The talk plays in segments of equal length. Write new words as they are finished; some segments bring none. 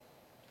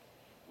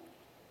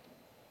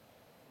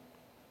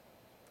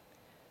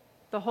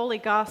The Holy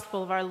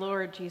Gospel of our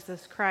Lord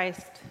Jesus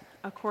Christ,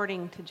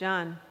 according to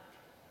John.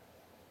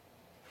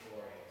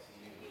 Glory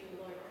to you,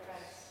 Lord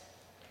Christ.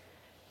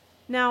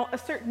 Now a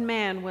certain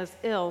man was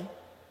ill,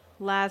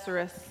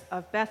 Lazarus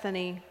of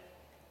Bethany,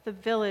 the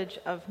village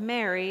of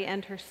Mary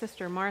and her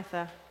sister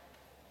Martha.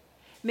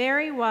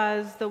 Mary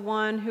was the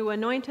one who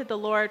anointed the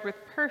Lord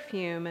with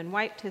perfume and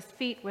wiped his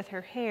feet with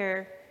her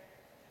hair.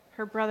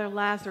 Her brother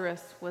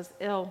Lazarus was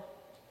ill.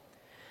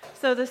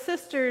 So the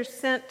sisters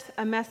sent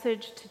a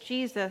message to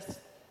Jesus.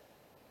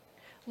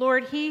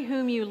 "Lord, he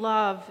whom you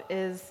love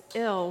is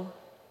ill."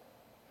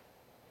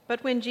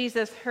 But when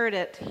Jesus heard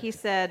it, he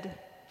said,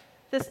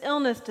 "This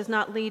illness does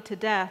not lead to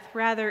death.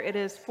 Rather, it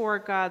is for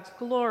God's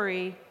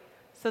glory,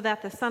 so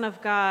that the Son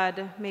of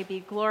God may be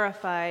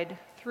glorified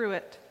through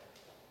it."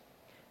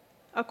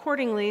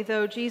 Accordingly,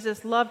 though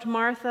Jesus loved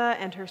Martha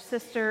and her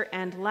sister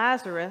and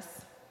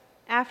Lazarus,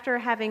 after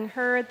having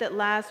heard that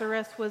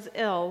Lazarus was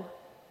ill,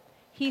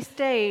 he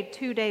stayed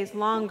 2 days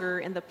longer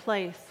in the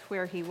place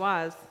where he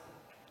was.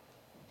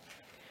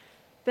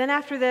 Then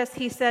after this,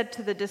 he said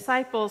to the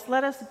disciples,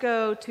 "Let us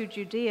go to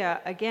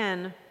Judea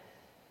again."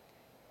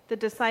 The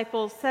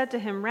disciples said to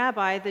him,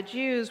 "Rabbi, the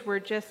Jews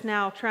were just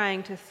now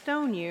trying to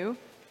stone you,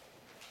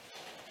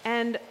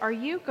 and are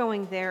you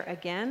going there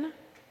again?"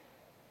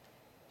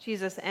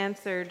 Jesus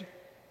answered,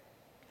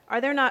 "Are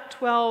there not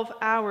 12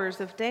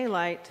 hours of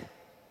daylight?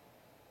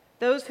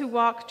 Those who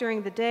walk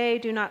during the day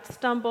do not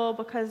stumble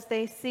because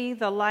they see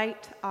the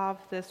light of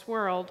this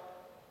world.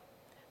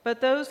 But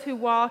those who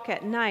walk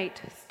at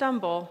night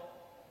stumble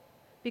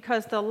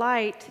because the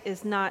light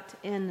is not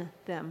in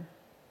them."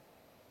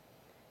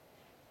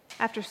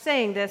 After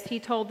saying this,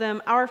 he told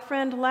them, "Our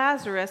friend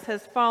Lazarus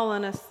has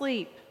fallen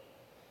asleep,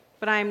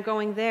 but I am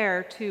going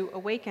there to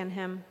awaken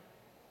him."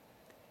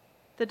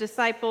 The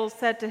disciples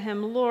said to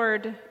him,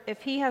 "Lord,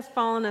 if he has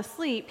fallen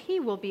asleep, he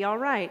will be all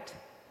right."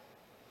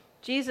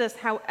 Jesus,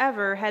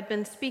 however, had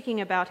been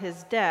speaking about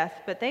his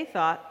death, but they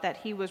thought that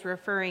he was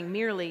referring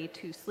merely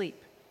to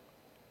sleep.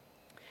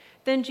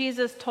 Then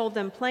Jesus told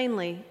them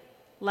plainly,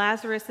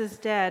 "Lazarus is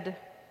dead.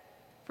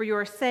 For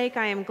your sake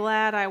I am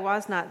glad I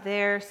was not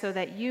there, so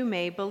that you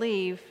may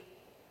believe.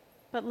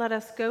 But let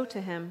us go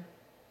to him."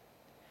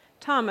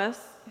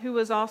 Thomas, who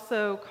was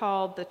also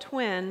called the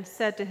twin,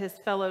 said to his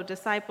fellow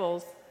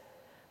disciples,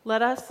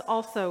 "Let us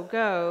also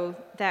go,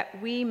 that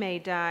we may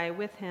die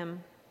with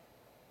him."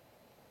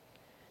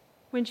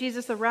 When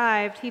Jesus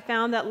arrived, he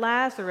found that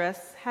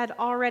Lazarus had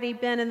already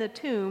been in the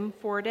tomb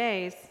 4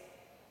 days.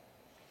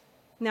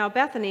 Now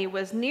Bethany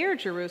was near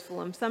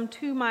Jerusalem, some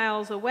 2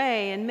 miles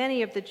away, and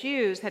many of the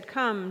Jews had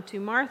come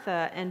to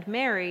Martha and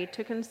Mary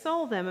to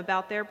console them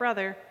about their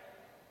brother.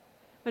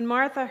 When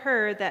Martha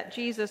heard that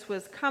Jesus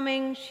was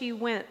coming, she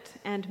went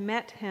and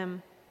met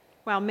him,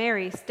 while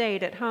Mary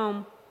stayed at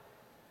home.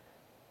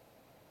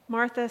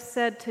 Martha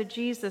said to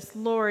Jesus,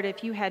 "Lord,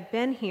 if you had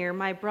been here,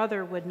 my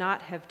brother would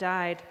not have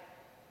died.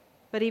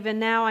 But even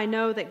now I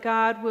know that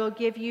God will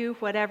give you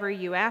whatever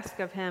you ask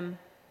of him."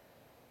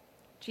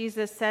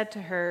 Jesus said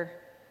to her,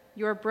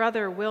 "Your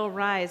brother will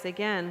rise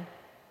again."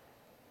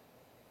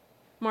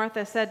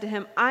 Martha said to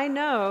him, "I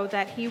know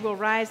that he will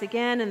rise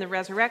again in the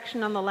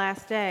resurrection on the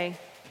last day."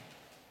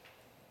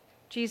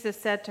 Jesus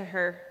said to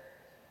her,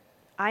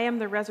 "I am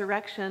the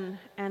resurrection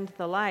and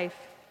the life.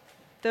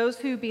 Those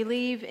who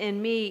believe in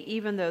me,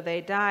 even though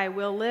they die,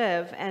 will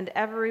live, and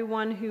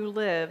everyone who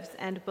lives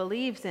and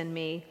believes in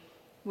me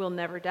will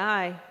never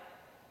die.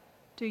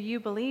 Do you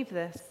believe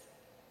this?"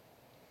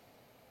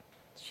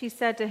 She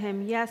said to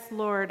him, "Yes,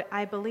 Lord,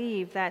 I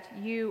believe that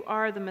you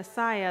are the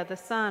Messiah, the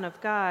Son of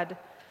God,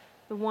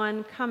 the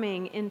one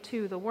coming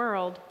into the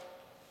world."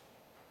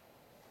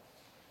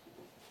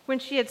 When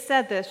she had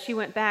said this, she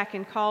went back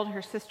and called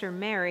her sister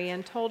Mary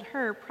and told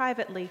her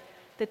privately,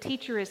 "The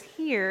teacher is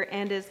here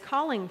and is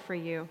calling for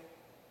you."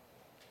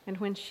 And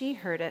when she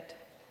heard it,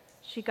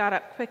 she got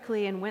up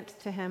quickly and went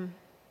to him.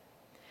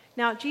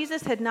 Now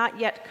Jesus had not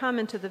yet come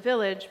into the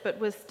village, but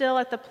was still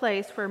at the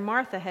place where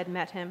Martha had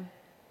met him.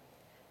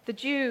 The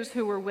Jews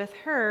who were with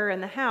her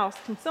in the house,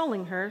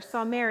 consoling her,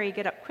 saw Mary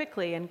get up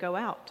quickly and go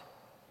out.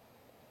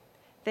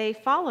 They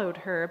followed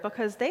her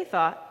because they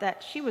thought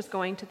that she was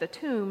going to the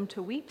tomb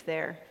to weep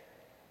there.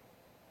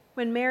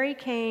 When Mary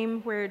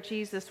came where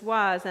Jesus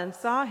was and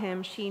saw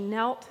him, she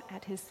knelt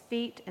at his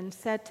feet and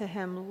said to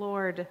him,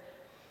 "Lord,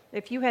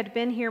 if you had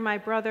been here, my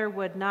brother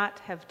would not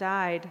have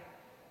died."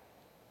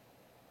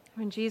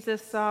 When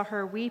Jesus saw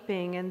her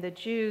weeping and the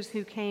Jews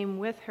who came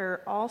with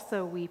her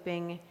also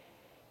weeping,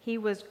 he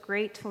was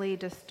greatly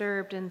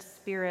disturbed in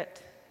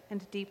spirit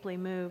and deeply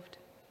moved.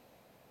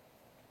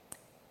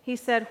 He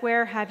said,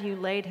 "Where have you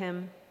laid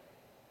him?"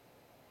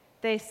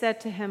 They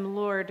said to him,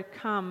 "Lord,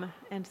 come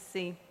and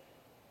see."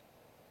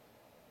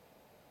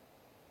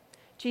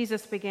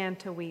 Jesus began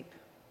to weep.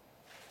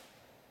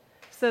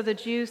 So the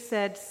Jews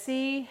said,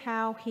 "See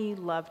how he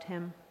loved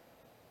him."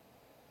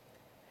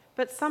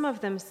 But some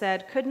of them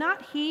said, "Could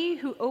not he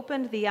who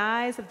opened the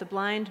eyes of the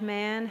blind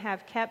man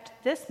have kept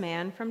this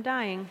man from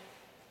dying?"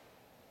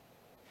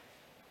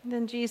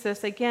 Then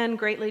Jesus, again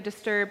greatly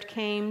disturbed,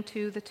 came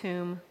to the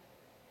tomb.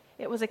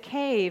 It was a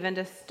cave, and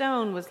a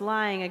stone was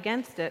lying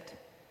against it.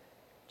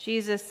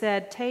 Jesus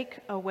said, "Take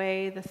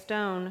away the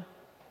stone."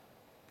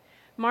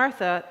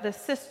 Martha, the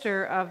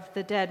sister of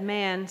the dead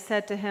man,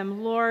 said to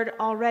him, "Lord,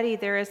 already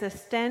there is a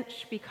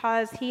stench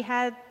because he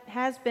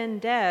has been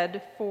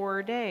dead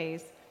 4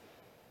 days."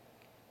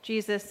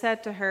 Jesus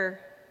said to her,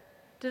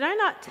 "Did I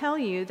not tell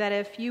you that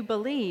if you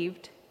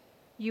believed,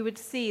 you would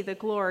see the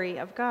glory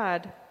of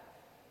God?"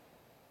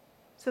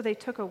 So they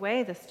took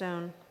away the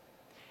stone.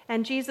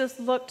 And Jesus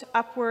looked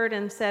upward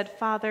and said,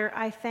 "Father,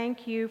 I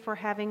thank you for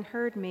having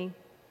heard me.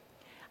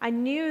 I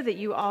knew that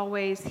you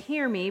always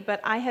hear me, but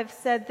I have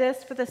said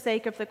this for the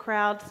sake of the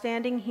crowd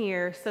standing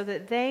here, so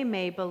that they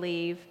may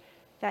believe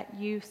that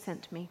you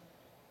sent me."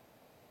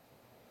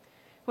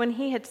 When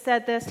he had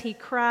said this, he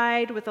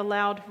cried with a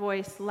loud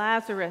voice,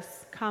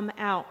 "Lazarus, come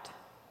out."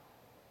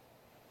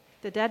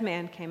 The dead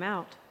man came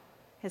out,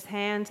 his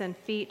hands and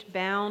feet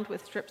bound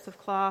with strips of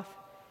cloth,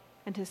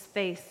 and his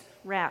face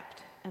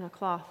wrapped in a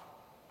cloth.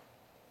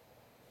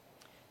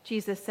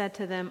 Jesus said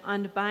to them,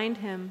 "Unbind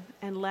him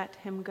and let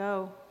him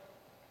go."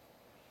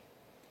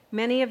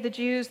 Many of the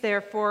Jews,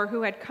 therefore,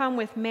 who had come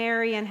with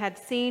Mary and had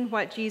seen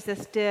what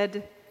Jesus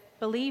did,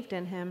 believed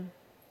in him.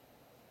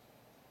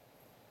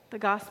 The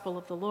Gospel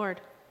of the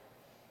Lord.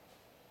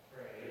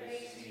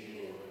 Praise to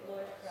you,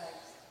 Lord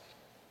Christ.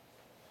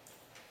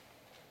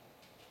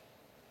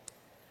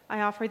 I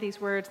offer these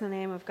words in the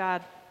name of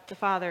God, the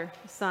Father,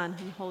 the Son,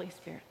 and the Holy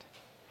Spirit.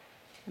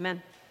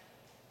 Amen.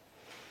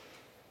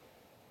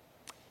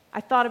 I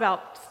thought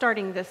about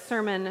starting this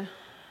sermon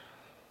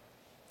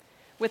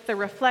with the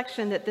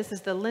reflection that this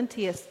is the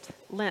lentiest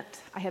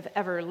Lent I have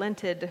ever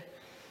lented,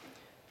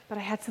 but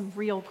I had some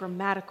real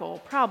grammatical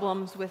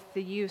problems with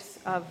the use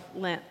of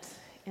Lent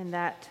in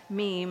that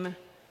meme.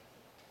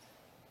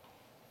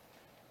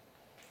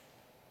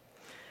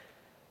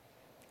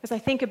 As I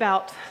think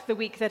about the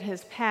week that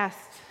has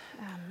passed,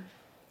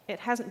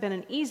 it hasn't been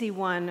an easy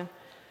one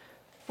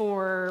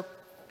for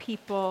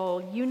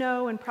people you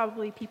know and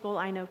probably people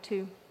I know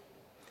too.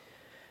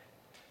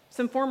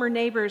 Some former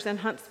neighbors in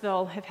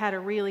Huntsville have had a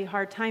really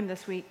hard time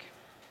this week.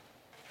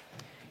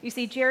 You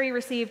see, Jerry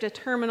received a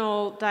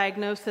terminal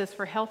diagnosis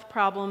for health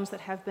problems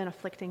that have been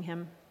afflicting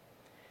him.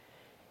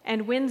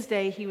 And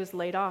Wednesday, he was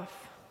laid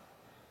off.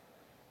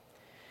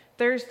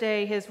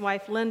 Thursday, his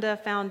wife Linda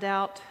found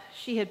out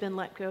she had been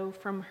let go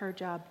from her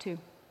job too.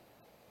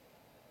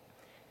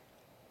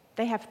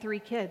 They have 3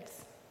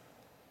 kids.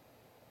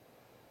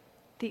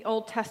 The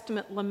Old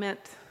Testament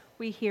lament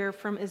we hear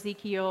from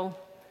Ezekiel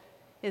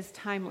is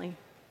timely.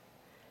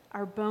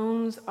 Our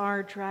bones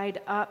are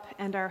dried up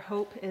and our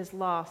hope is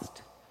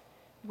lost.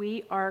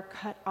 We are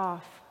cut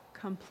off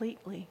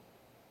completely.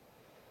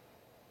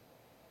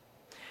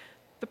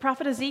 The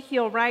prophet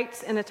Ezekiel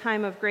writes in a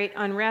time of great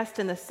unrest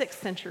in the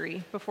 6th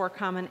century before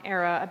Common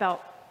Era,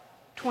 about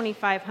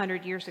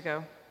 2,500 years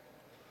ago.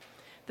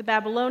 The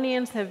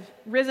Babylonians have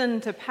risen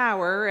to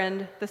power,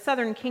 and the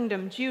southern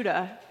kingdom,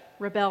 Judah,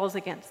 rebels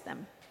against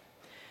them.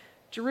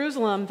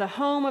 Jerusalem, the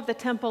home of the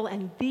temple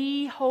and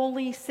the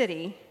holy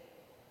city,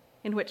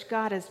 in which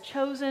God has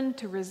chosen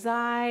to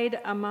reside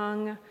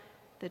among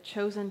the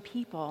chosen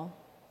people,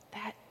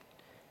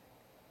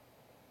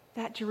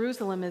 that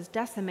Jerusalem is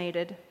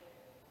decimated.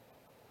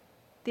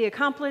 The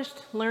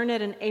accomplished, learned,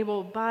 and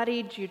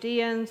able-bodied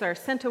Judeans are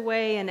sent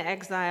away in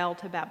exile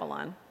to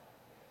Babylon.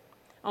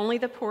 Only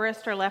the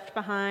poorest are left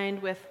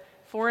behind with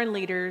foreign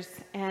leaders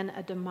and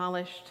a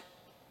demolished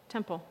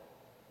temple.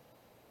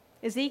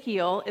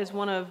 Ezekiel is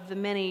one of the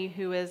many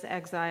who is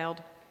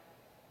exiled.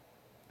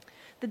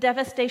 The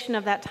devastation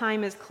of that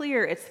time is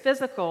clear. It's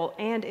physical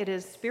and it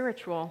is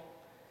spiritual.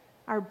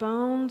 Our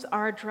bones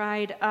are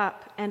dried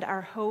up and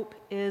our hope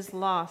is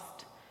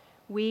lost.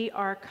 We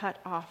are cut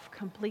off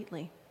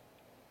completely.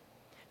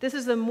 This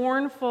is a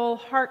mournful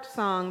heart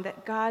song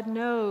that God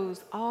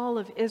knows all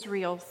of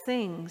Israel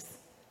sings.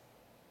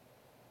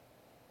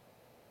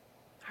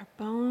 Our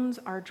bones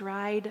are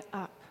dried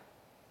up.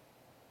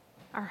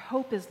 Our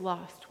hope is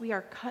lost. We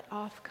are cut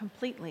off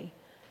completely.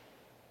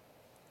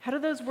 How do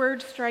those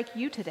words strike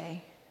you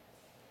today?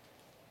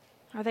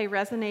 Are they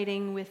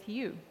resonating with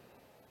you?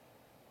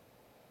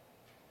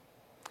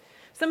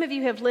 Some of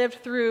you have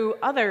lived through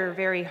other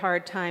very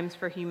hard times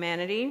for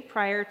humanity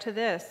prior to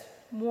this: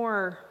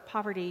 war,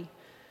 poverty,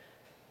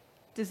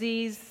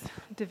 disease,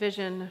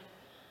 division,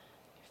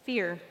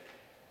 fear.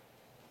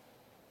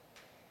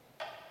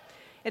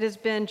 It has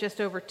been just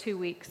over 2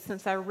 weeks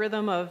since our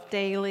rhythm of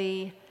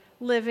daily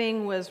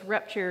living was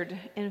ruptured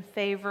in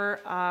favor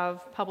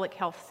of public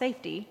health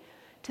safety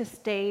to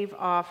stave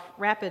off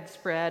rapid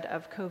spread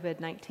of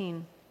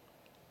COVID-19.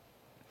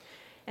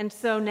 And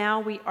so now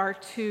we are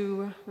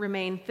to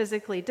remain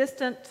physically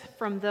distant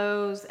from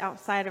those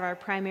outside of our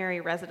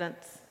primary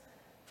residence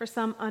for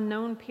some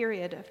unknown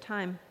period of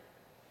time.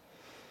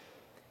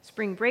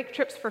 Spring break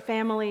trips for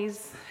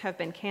families have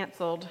been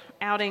canceled.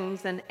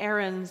 Outings and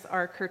errands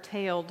are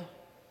curtailed.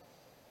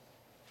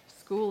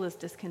 School is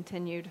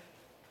discontinued.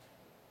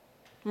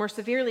 More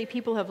severely,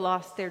 people have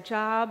lost their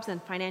jobs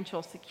and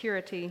financial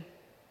security.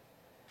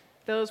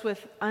 Those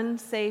with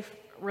unsafe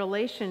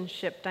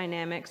relationship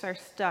dynamics are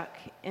stuck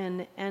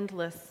in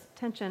endless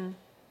tension.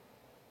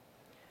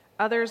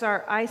 Others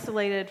are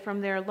isolated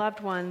from their loved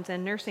ones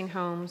in nursing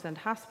homes and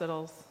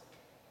hospitals.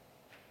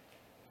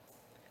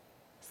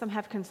 Some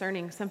have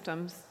concerning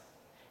symptoms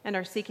and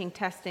are seeking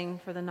testing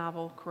for the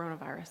novel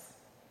coronavirus.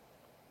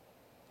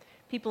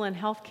 People in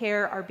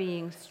healthcare are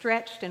being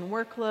stretched in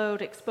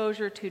workload,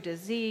 exposure to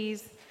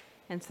disease,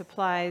 and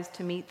supplies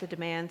to meet the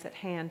demands at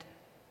hand.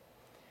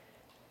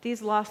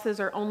 These losses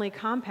are only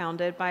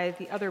compounded by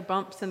the other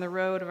bumps in the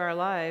road of our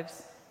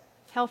lives: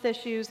 health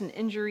issues and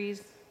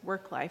injuries,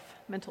 work life,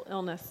 mental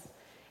illness,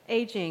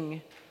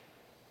 aging,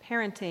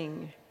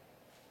 parenting,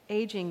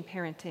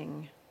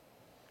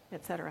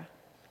 etc.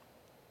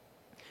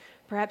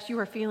 Perhaps you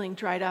are feeling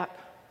dried up,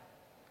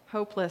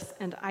 hopeless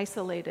and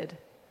isolated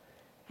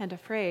and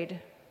afraid.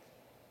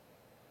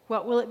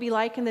 What will it be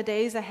like in the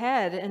days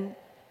ahead and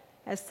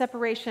as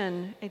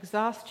separation,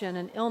 exhaustion,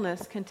 and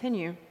illness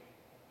continue?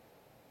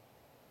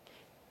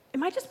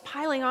 Am I just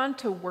piling on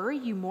to worry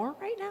you more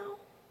right now?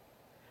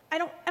 I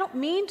don't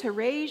mean to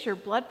raise your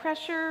blood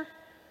pressure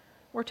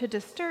or to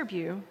disturb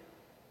you.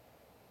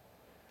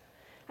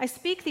 I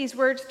speak these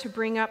words to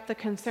bring up the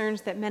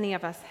concerns that many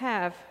of us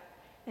have,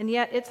 and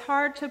yet it's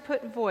hard to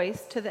put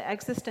voice to the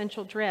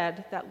existential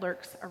dread that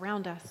lurks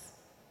around us.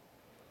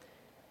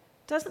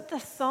 Doesn't the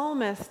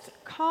psalmist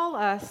call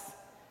us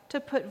to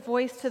put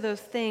voice to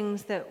those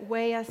things that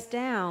weigh us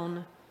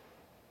down,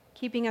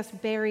 keeping us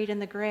buried in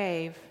the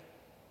grave?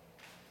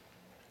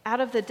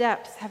 Out of the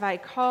depths have I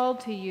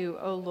called to you,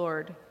 O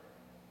Lord.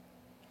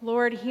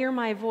 Lord, hear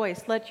my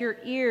voice. Let your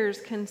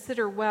ears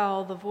consider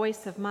well the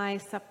voice of my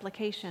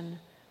supplication.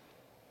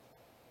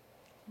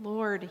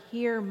 Lord,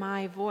 hear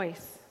my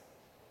voice.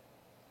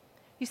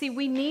 You see,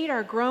 we need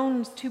our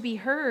groans to be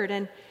heard,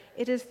 and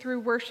it is through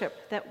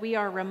worship that we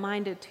are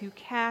reminded to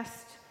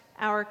cast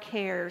our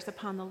cares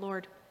upon the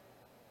Lord.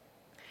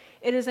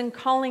 It is in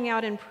calling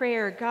out in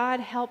prayer, God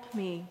help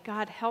me,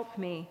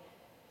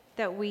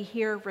 that we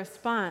hear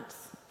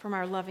response from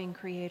our loving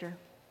Creator.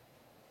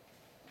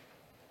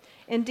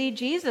 Indeed,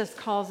 Jesus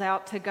calls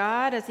out to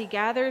God as he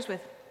gathers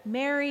with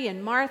Mary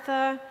and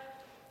Martha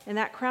and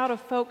that crowd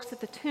of folks at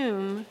the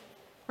tomb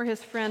where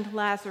his friend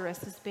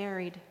Lazarus is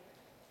buried.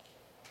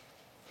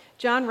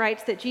 John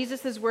writes that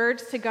Jesus'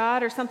 words to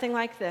God are something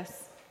like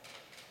this: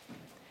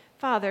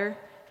 Father,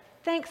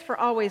 thanks for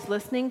always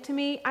listening to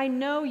me. I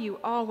know you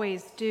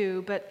always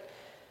do, but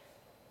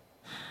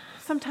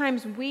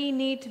sometimes we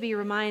need to be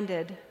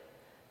reminded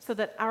so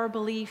that our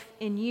belief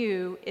in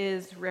you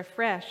is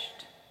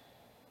refreshed.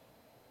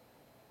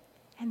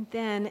 And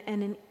then,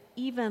 in an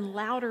even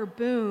louder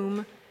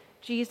boom,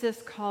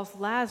 Jesus calls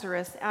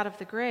Lazarus out of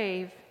the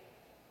grave.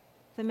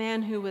 The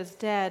man who was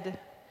dead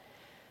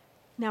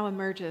now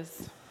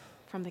emerges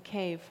from the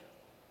cave.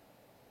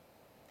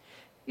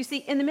 You see,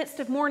 in the midst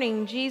of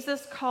mourning,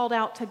 Jesus called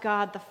out to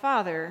God the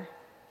Father,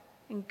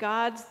 and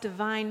God's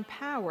divine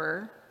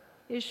power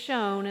is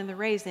shown in the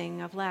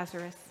raising of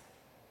Lazarus.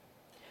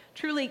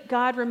 Truly,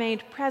 God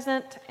remained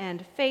present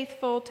and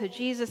faithful to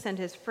Jesus and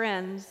his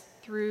friends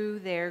through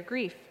their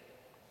grief.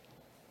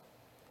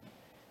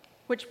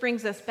 Which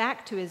brings us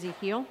back to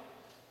Ezekiel.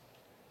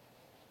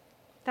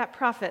 That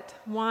prophet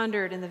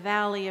wandered in the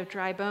valley of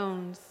dry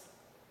bones,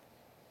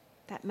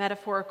 that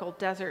metaphorical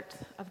desert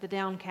of the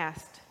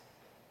downcast.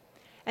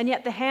 And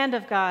yet the hand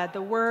of God,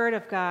 the word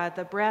of God,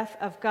 the breath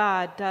of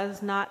God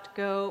does not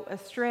go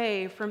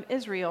astray from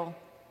Israel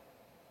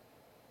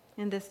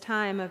in this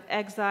time of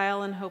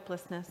exile and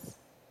hopelessness.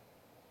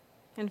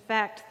 In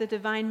fact, the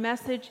divine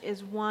message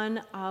is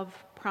one of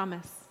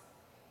promise.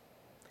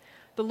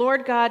 The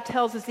Lord God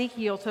tells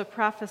Ezekiel to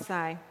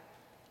prophesy,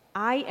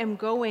 I am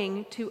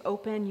going to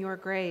open your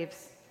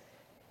graves,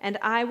 and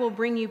I will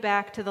bring you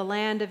back to the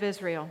land of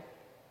Israel.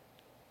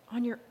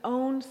 On your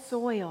own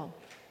soil,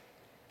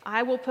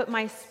 I will put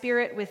my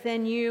spirit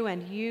within you,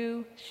 and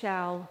you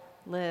shall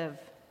live.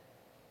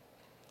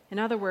 In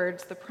other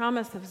words, the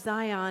promise of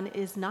Zion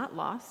is not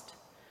lost.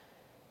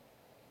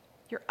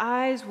 Your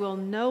eyes will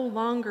no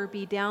longer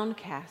be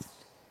downcast.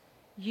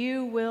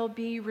 You will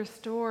be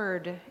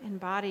restored in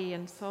body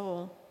and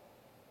soul.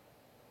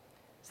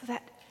 So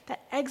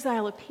that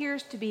exile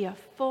appears to be a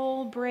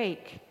full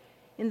break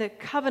in the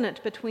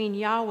covenant between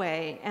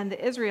Yahweh and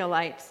the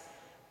Israelites.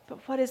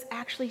 But what is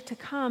actually to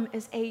come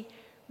is a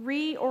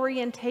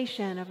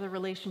reorientation of the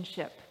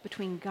relationship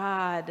between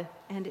God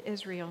and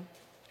Israel.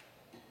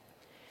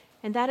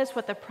 And that is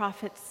what the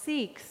prophet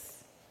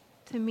seeks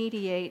to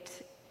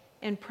mediate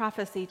in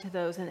prophecy to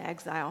those in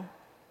exile.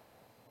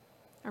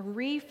 A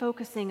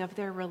refocusing of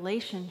their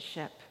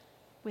relationship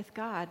with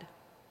God.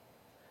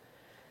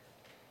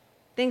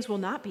 Things will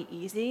not be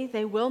easy.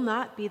 They will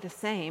not be the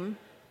same.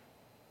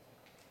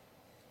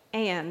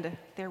 And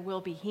there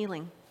will be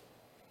healing.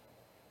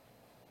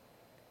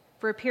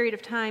 For a period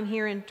of time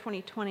here in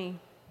 2020,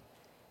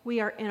 we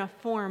are in a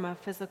form of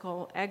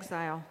physical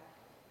exile.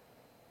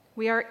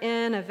 We are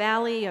in a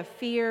valley of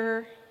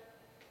fear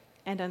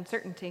and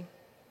uncertainty.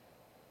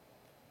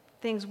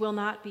 Things will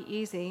not be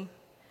easy.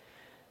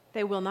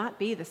 They will not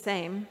be the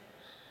same.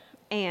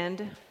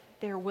 And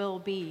there will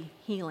be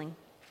healing.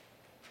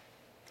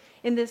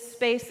 In this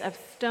space of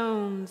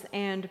stones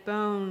and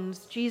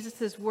bones,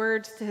 Jesus'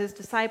 words to his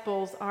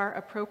disciples are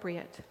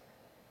appropriate.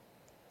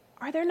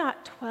 Are there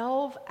not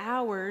 12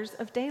 hours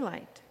of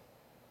daylight?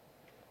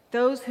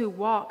 Those who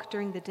walk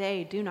during the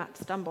day do not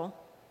stumble,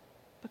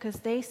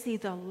 because they see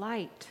the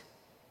light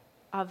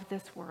of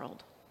this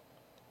world.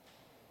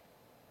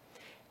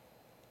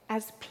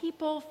 As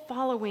people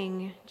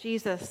following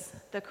Jesus,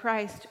 the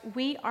Christ,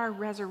 we are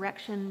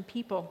resurrection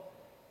people.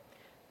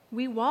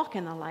 We walk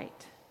in the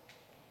light,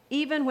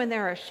 even when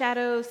there are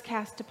shadows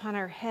cast upon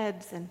our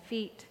heads and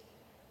feet.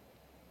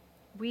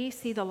 We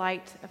see the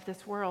light of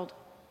this world.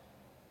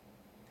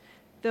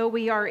 Though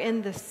we are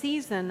in the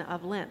season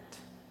of Lent,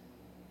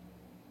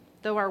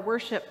 though our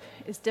worship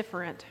is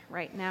different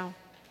right now,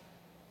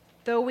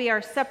 though we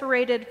are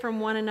separated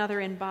from one another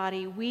in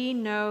body, we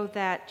know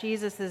that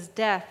Jesus'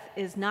 death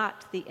is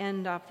not the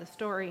end of the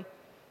story.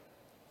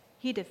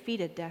 He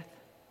defeated death.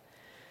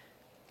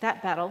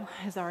 That battle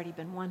has already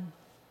been won.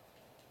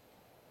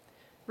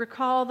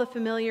 Recall the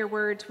familiar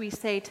words we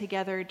say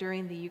together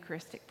during the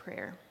Eucharistic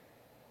prayer.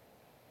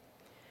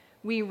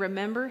 We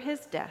remember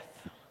his death.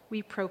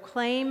 We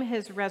proclaim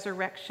his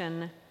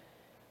resurrection.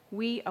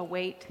 We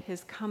await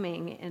his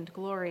coming in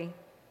glory.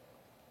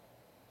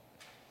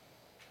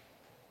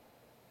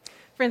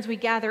 Friends, we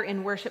gather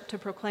in worship to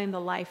proclaim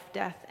the life,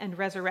 death, and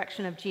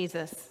resurrection of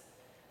Jesus.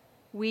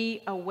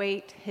 We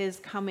await his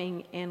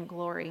coming in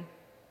glory.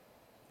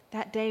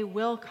 That day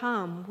will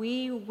come.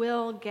 We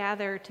will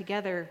gather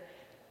together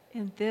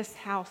in this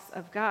house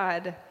of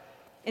God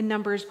in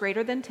numbers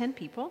greater than 10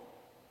 people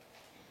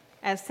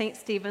as St.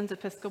 Stephen's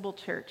Episcopal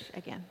Church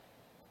again.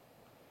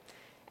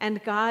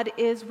 And God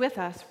is with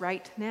us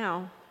right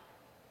now.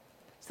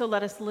 So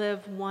let us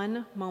live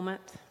one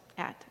moment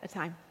at a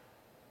time.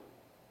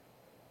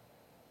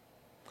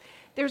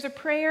 There's a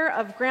prayer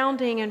of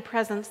grounding and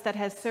presence that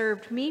has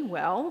served me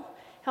well,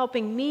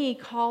 helping me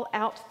call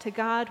out to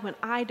God when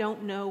I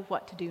don't know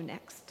what to do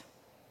next.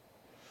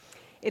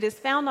 It is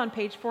found on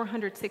page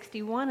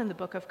 461 in the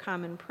Book of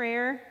Common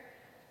Prayer,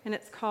 and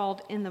it's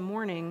called In the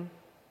Morning.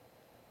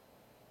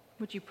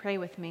 Would you pray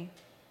with me?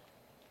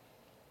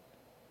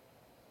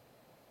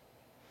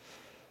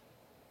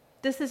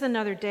 This is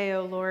another day,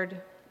 O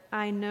Lord.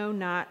 I know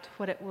not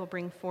what it will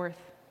bring forth.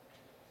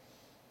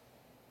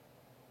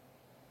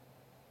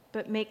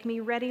 But make me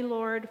ready,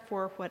 Lord,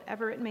 for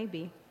whatever it may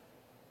be.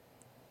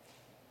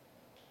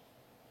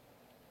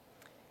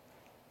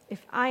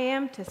 If I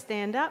am to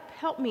stand up,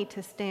 help me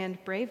to stand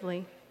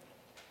bravely.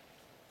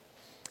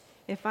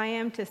 If I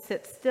am to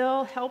sit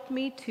still, help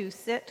me to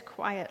sit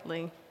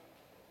quietly.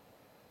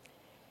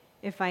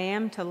 If I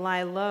am to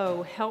lie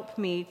low, help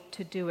me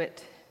to do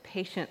it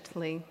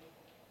patiently.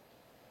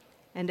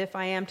 And if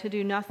I am to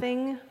do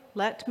nothing,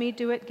 let me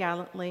do it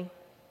gallantly.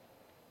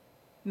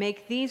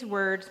 Make these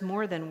words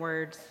more than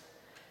words,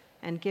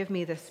 and give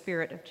me the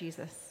Spirit of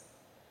Jesus.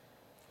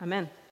 Amen.